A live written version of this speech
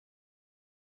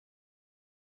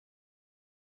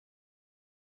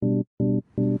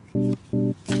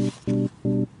One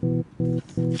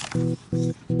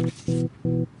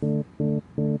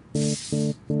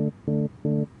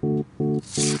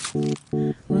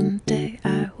day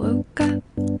I woke up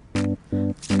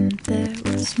and there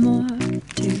was more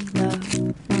to love.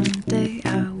 One day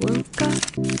I woke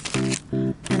up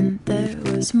and there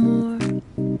was more.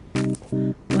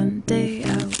 One day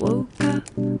I woke up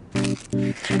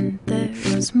and there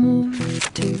was more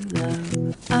to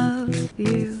love of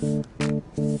you.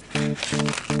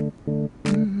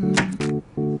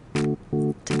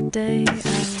 Today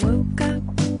I woke up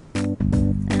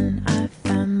and I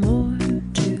found more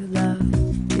to love.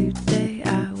 Today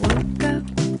I woke up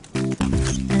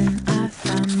and I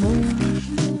found more.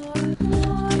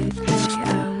 Today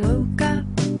I woke up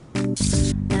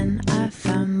and I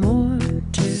found more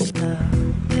to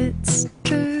love. It's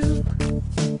true.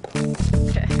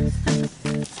 Okay.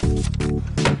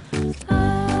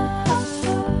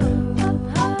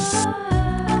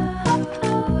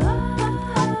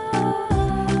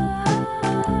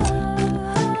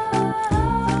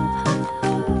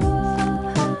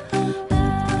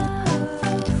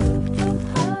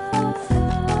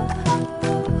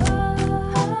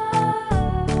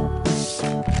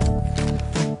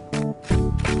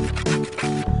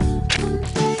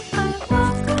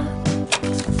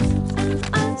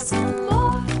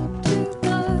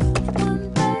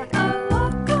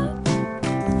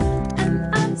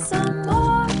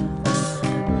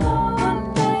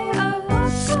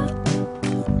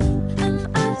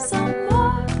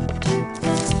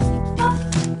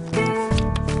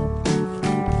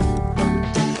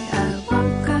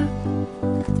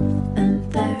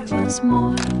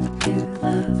 More to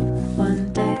love.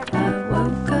 One day I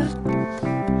woke up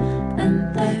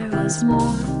and there was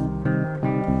more.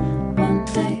 One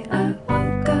day I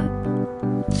woke up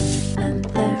and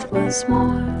there was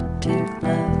more to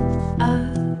love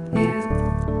of you.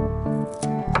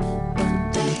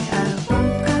 One day I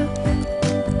woke up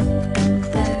and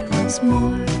there was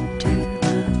more to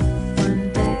love. One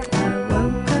day I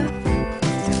woke up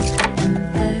and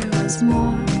there was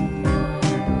more.